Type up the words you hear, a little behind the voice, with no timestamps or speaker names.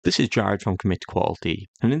This is Jared from Commit Quality,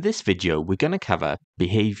 and in this video we're going to cover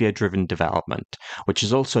Behaviour-Driven Development, which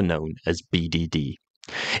is also known as BDD.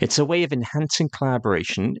 It's a way of enhancing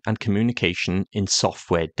collaboration and communication in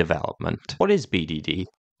software development. What is BDD?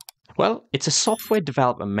 Well, it's a software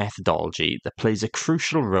development methodology that plays a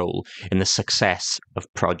crucial role in the success of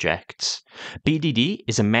projects. BDD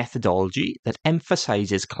is a methodology that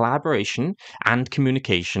emphasizes collaboration and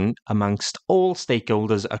communication amongst all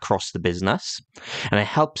stakeholders across the business, and it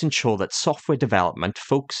helps ensure that software development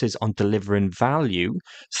focuses on delivering value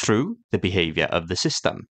through the behavior of the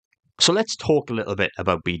system. So let's talk a little bit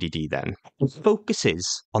about BDD then. It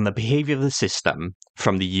focuses on the behavior of the system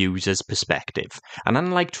from the user's perspective. And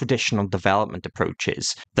unlike traditional development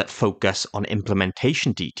approaches that focus on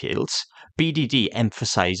implementation details, BDD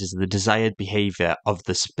emphasizes the desired behavior of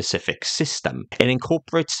the specific system. It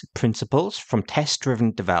incorporates principles from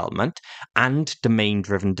test-driven development and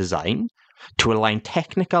domain-driven design to align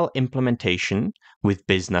technical implementation with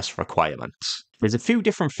business requirements. There's a few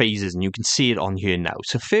different phases and you can see it on here now.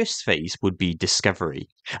 So first phase would be discovery.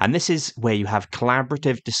 And this is where you have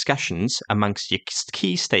collaborative discussions amongst your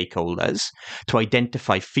key stakeholders to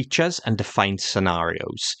identify features and define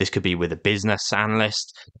scenarios. This could be with a business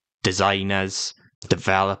analyst, designers,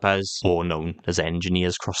 developers, or known as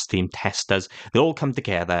engineers, cross-team testers. They all come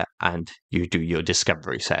together and you do your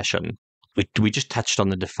discovery session. We just touched on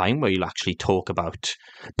the define where you'll actually talk about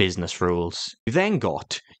business rules. You've then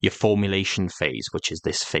got your formulation phase, which is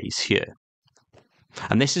this phase here.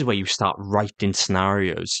 And this is where you start writing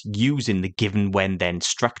scenarios using the given when then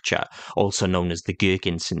structure, also known as the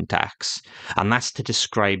Gherkin syntax. And that's to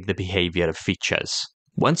describe the behavior of features.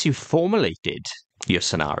 Once you've formulated your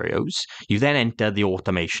scenarios, you then enter the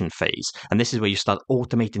automation phase. And this is where you start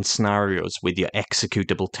automating scenarios with your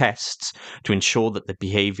executable tests to ensure that the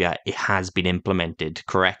behavior has been implemented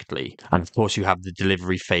correctly. And of course, you have the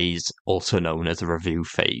delivery phase, also known as the review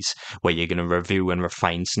phase, where you're going to review and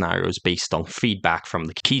refine scenarios based on feedback from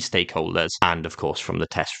the key stakeholders and of course from the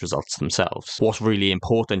test results themselves. What's really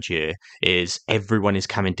important here is everyone is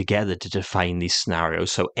coming together to define these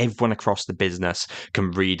scenarios so everyone across the business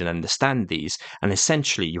can read and understand these. And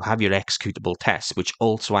essentially, you have your executable tests, which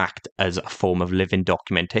also act as a form of living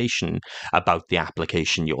documentation about the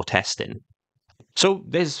application you're testing. So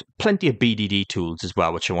there's plenty of BDD tools as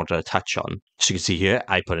well, which I wanted to touch on. So you can see here,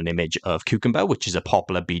 I put an image of Cucumber, which is a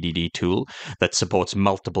popular BDD tool that supports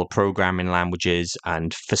multiple programming languages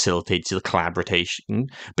and facilitates the collaboration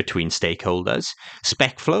between stakeholders.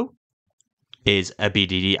 SpecFlow is a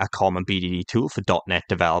common BDD tool for .NET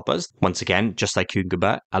developers. Once again, just like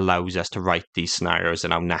Cucumber, allows us to write these scenarios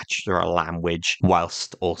in our natural language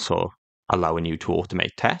whilst also allowing you to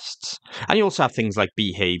automate tests. And you also have things like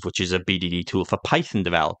Behave, which is a BDD tool for Python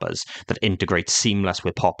developers that integrates seamless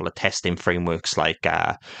with popular testing frameworks like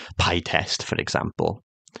PyTest, for example.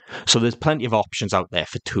 So there's plenty of options out there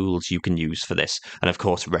for tools you can use for this. And of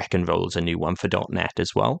course, Wreck and Roll is a new one for .NET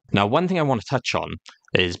as well. Now, one thing I want to touch on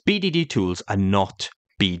is BDD tools are not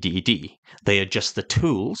BDD. They are just the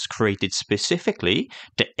tools created specifically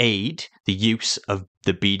to aid the use of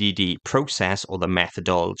the BDD process or the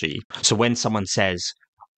methodology. So when someone says,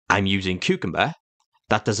 I'm using Cucumber,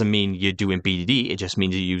 that doesn't mean you're doing BDD. It just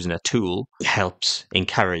means you're using a tool that helps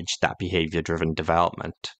encourage that behavior-driven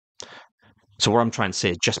development. So what I'm trying to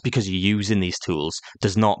say is just because you're using these tools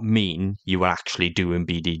does not mean you are actually doing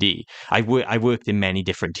BDD. I worked in many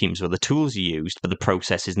different teams where the tools are used, but the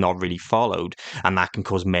process is not really followed, and that can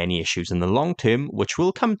cause many issues in the long term, which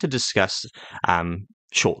we'll come to discuss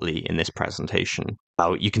shortly in this presentation.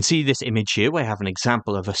 Now, you can see this image here where I have an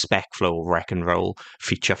example of a SpecFlow Wreck and Roll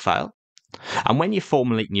feature file. And when you're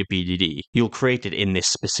formulating your BDD, you'll create it in this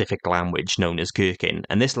specific language known as Gherkin.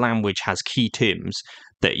 And this language has key terms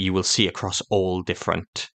that you will see across all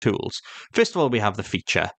different tools. First of all, we have the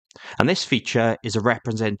feature. And this feature is a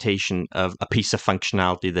representation of a piece of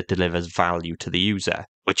functionality that delivers value to the user,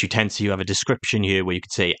 which you tend to have a description here where you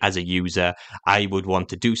could say, as a user, I would want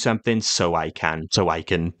to do something so I can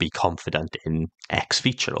be confident in X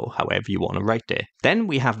feature, or however you want to write it. Then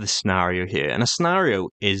we have the scenario here, and a scenario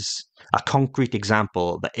is a concrete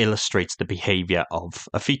example that illustrates the behavior of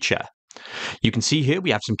a feature. You can see here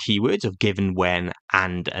we have some keywords of given, when,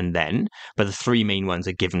 and then, but the three main ones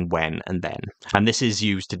are given, when, and then. And this is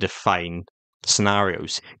used to define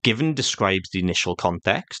scenarios. Given describes the initial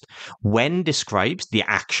context, when describes the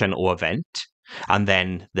action or event, and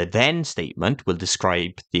then the then statement will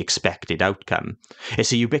describe the expected outcome.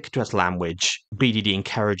 It's a ubiquitous language. BDD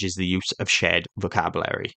encourages the use of shared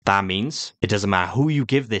vocabulary. That means it doesn't matter who you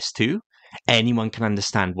give this to, anyone can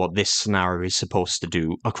understand what this scenario is supposed to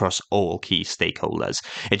do across all key stakeholders.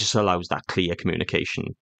 It just allows that clear communication.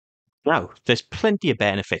 Now, there's plenty of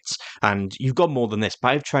benefits, and you've got more than this,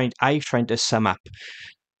 but I've tried to sum up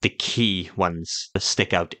the key ones that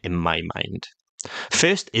stick out in my mind.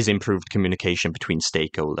 First is improved communication between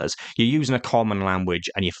stakeholders. You're using a common language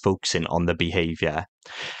and you're focusing on the behavior.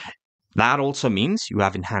 That also means you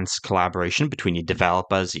have enhanced collaboration between your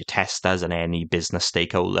developers, your testers, and any business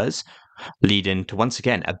stakeholders, leading to, once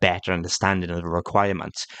again, a better understanding of the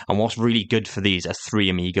requirements. And what's really good for these are 3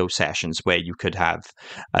 Amigo sessions where you could have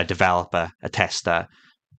a developer, a tester,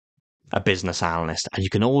 a business analyst, and you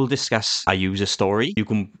can all discuss a user story.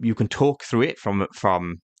 You can talk through it from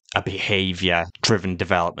a behavior driven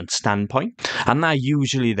development standpoint. And that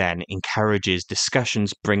usually then encourages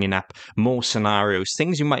discussions, bringing up more scenarios,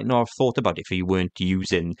 things you might not have thought about if you weren't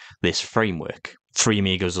using this framework. 3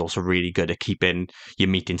 Amigos is also really good at keeping your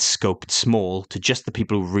meeting scoped small to just the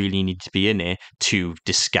people who really need to be in it to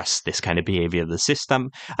discuss this kind of behavior of the system.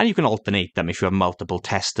 And you can alternate them if you have multiple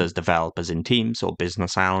testers, developers in teams, or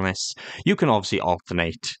business analysts. You can obviously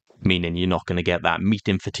alternate, meaning you're not going to get that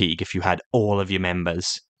meeting fatigue if you had all of your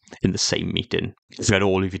members in the same meeting. If you had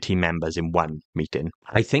all of your team members in one meeting.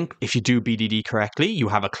 I think if you do BDD correctly, you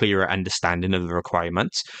have a clearer understanding of the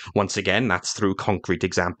requirements. Once again, that's through concrete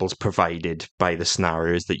examples provided by the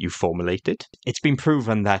scenarios that you formulated. It's been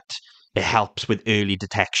proven that it helps with early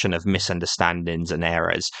detection of misunderstandings and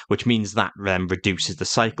errors, which means that then reduces the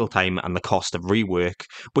cycle time and the cost of rework,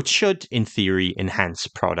 which should, in theory, enhance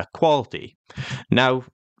product quality. Now,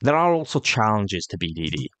 there are also challenges to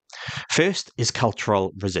BDD. First is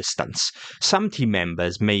cultural resistance. Some team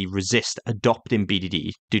members may resist adopting BDD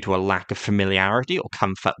due to a lack of familiarity or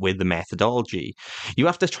comfort with the methodology. You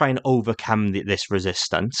have to try and overcome this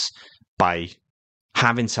resistance by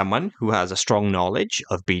having someone who has a strong knowledge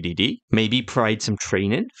of BDD, maybe provide some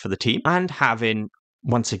training for the team, and having,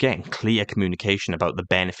 once again, clear communication about the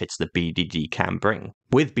benefits that BDD can bring.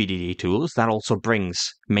 With BDD tools, that also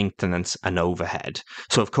brings maintenance and overhead.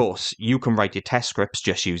 So, of course, you can write your test scripts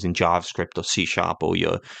just using JavaScript or C# or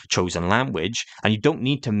your chosen language, and you don't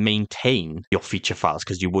need to maintain your feature files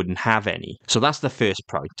because you wouldn't have any. So that's the first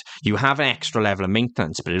point. You have an extra level of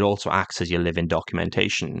maintenance, but it also acts as your living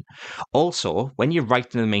documentation. Also, when you're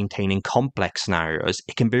writing and maintaining complex scenarios,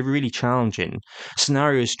 it can be really challenging.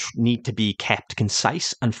 Scenarios need to be kept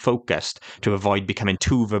concise and focused to avoid becoming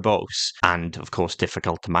too verbose and, of course, difficult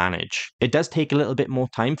to manage. It does take a little bit more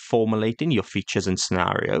time formulating your features and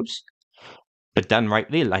scenarios, but done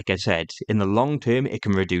rightly, like I said, in the long term, it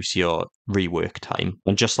can reduce your rework time.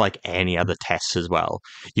 And just like any other tests as well,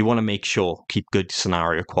 you want to make sure, keep good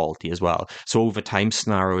scenario quality as well. So over time,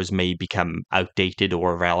 scenarios may become outdated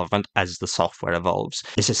or irrelevant as the software evolves.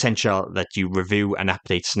 It's essential that you review and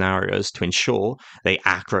update scenarios to ensure they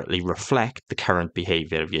accurately reflect the current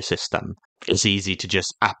behavior of your system. It's easy to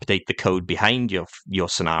just update the code behind your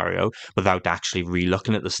scenario without actually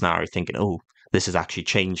re-looking at the scenario thinking, oh, this has actually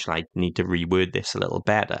changed and I need to reword this a little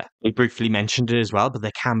better. We briefly mentioned it as well, but there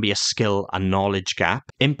can be a skill and knowledge gap.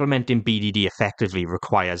 Implementing BDD effectively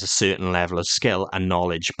requires a certain level of skill and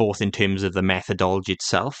knowledge, both in terms of the methodology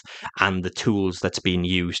itself and the tools that's being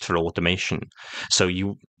used for automation. So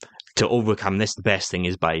to overcome this, the best thing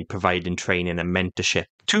is by providing training and mentorship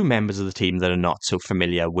to members of the team that are not so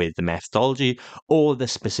familiar with the methodology or the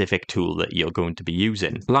specific tool that you're going to be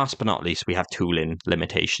using. Last but not least, we have tooling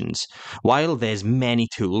limitations. While there's many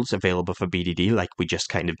tools available for BDD, like we just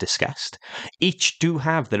kind of discussed, each do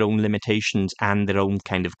have their own limitations and their own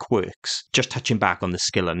kind of quirks. Just touching back on the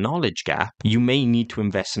skill and knowledge gap, you may need to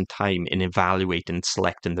invest some time in evaluating and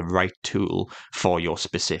selecting the right tool for your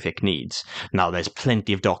specific needs. Now, there's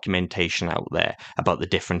plenty of documentation out there about the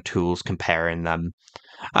different tools, comparing them,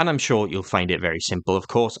 and I'm sure you'll find it very simple. Of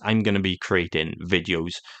course, I'm going to be creating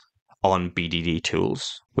videos on BDD tools,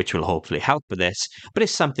 which will hopefully help with this, but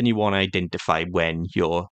it's something you want to identify when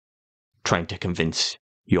you're trying to convince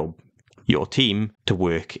your team to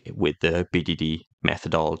work with the BDD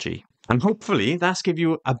methodology. And hopefully that's give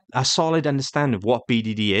you a solid understanding of what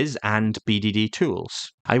BDD is and BDD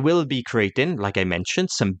tools. I will be creating, like I mentioned,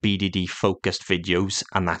 some BDD focused videos,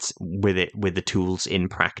 and that's with the tools in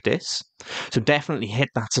practice. So definitely hit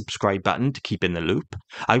that subscribe button to keep in the loop.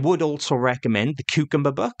 I would also recommend the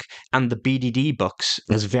Cucumber book and the BDD books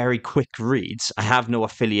as very quick reads. I have no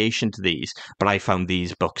affiliation to these, but I found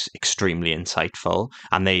these books extremely insightful,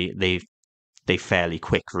 and they're fairly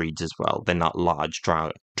quick reads as well. They're not large,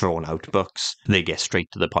 drawn out books. They get straight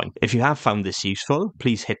to the point. If you have found this useful,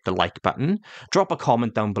 please hit the like button. Drop a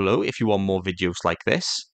comment down below if you want more videos like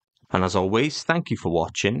this. And as always, thank you for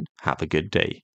watching. Have a good day.